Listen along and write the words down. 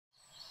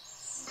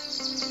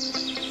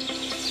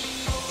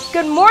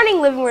Good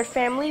morning, Living Word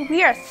family.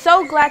 We are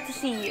so glad to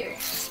see you.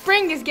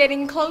 Spring is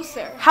getting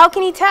closer. How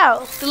can you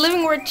tell? The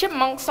Living Word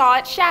chipmunk saw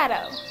its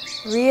shadow.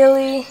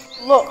 Really?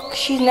 Look,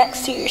 she's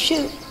next to your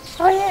shoe.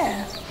 Oh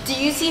yeah. Do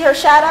you see her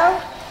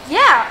shadow?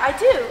 Yeah, I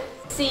do.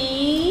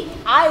 See?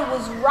 I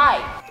was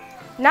right.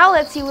 Now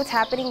let's see what's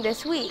happening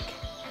this week.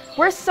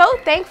 We're so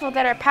thankful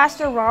that our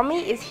Pastor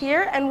Rami is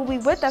here and will be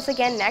with us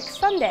again next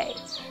Sunday.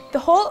 The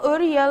whole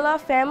Uriela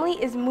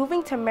family is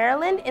moving to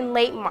Maryland in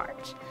late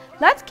March.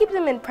 Let's keep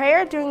them in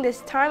prayer during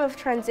this time of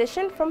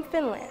transition from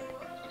Finland.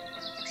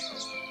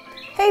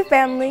 Hey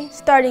family,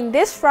 starting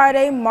this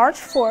Friday, March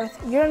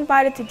 4th, you're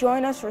invited to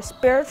join us for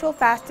spiritual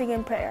fasting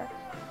and prayer.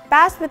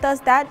 Fast with us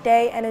that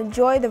day and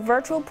enjoy the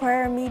virtual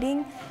prayer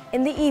meeting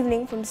in the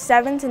evening from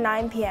 7 to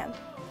 9 p.m.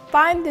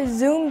 Find the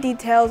Zoom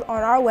details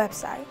on our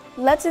website.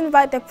 Let's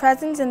invite the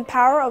presence and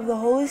power of the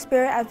Holy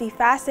Spirit as we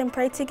fast and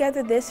pray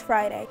together this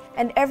Friday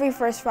and every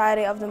first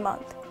Friday of the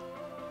month.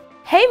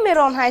 Hey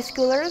middle and high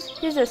schoolers,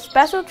 here's a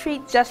special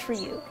treat just for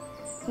you.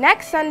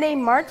 Next Sunday,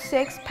 March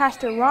 6th,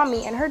 Pastor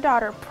Rami and her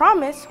daughter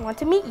Promise want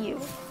to meet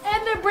you.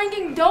 And they're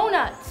bringing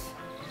donuts.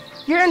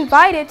 You're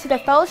invited to the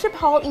fellowship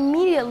hall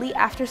immediately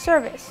after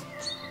service.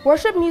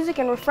 Worship music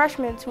and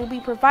refreshments will be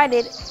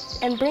provided,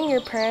 and bring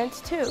your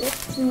parents too.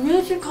 We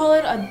really should call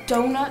it a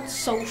donut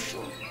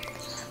social.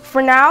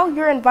 For now,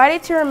 you're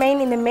invited to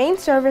remain in the main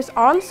service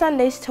on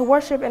Sundays to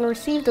worship and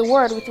receive the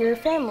word with your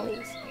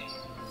families.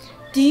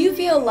 Do you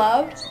feel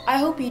loved? I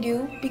hope you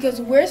do,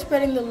 because we're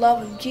spreading the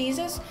love of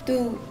Jesus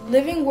through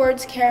Living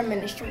Words Care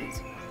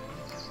Ministries.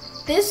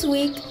 This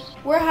week,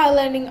 we're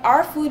highlighting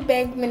our food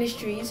bank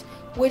ministries,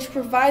 which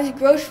provides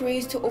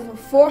groceries to over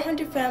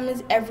 400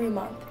 families every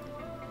month.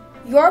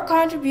 Your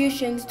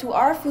contributions to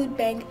our food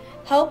bank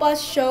help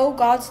us show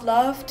God's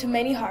love to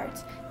many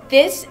hearts.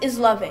 This is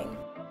loving.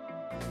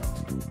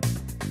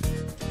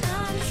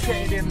 I'm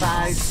trading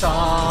my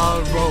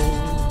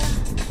sorrow.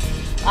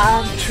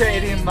 I'm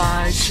trading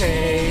my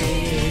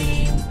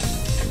shame.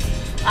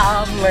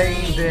 I'm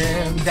laying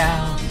them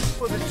down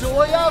for the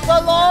joy of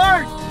the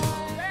Lord.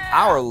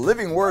 Our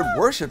Living Word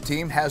worship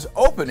team has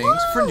openings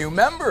for new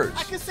members.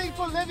 I can sing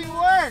for Living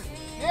Word.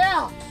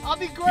 Yeah, I'll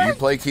be great. Do you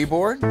play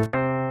keyboard?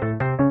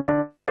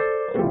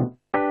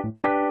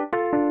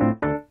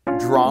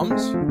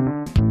 Drums?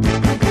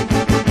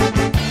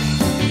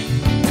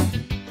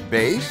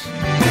 Bass?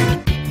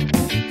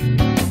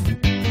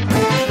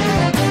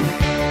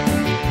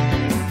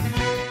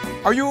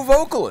 Are you a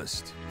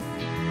vocalist?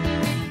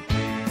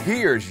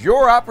 Here's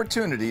your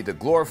opportunity to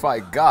glorify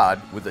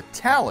God with the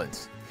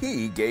talents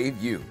He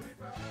gave you.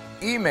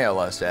 Email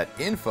us at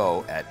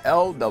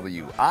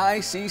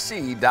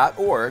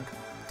info@lwicc.org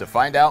to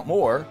find out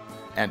more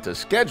and to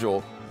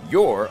schedule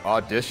your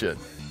audition.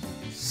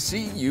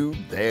 See you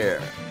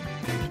there.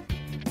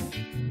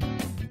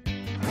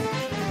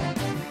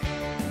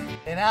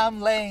 And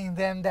I'm laying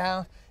them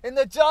down in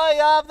the joy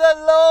of the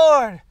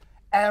Lord.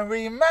 And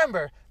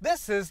remember,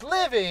 this is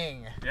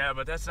living. Yeah,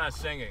 but that's not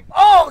singing.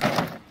 Oh!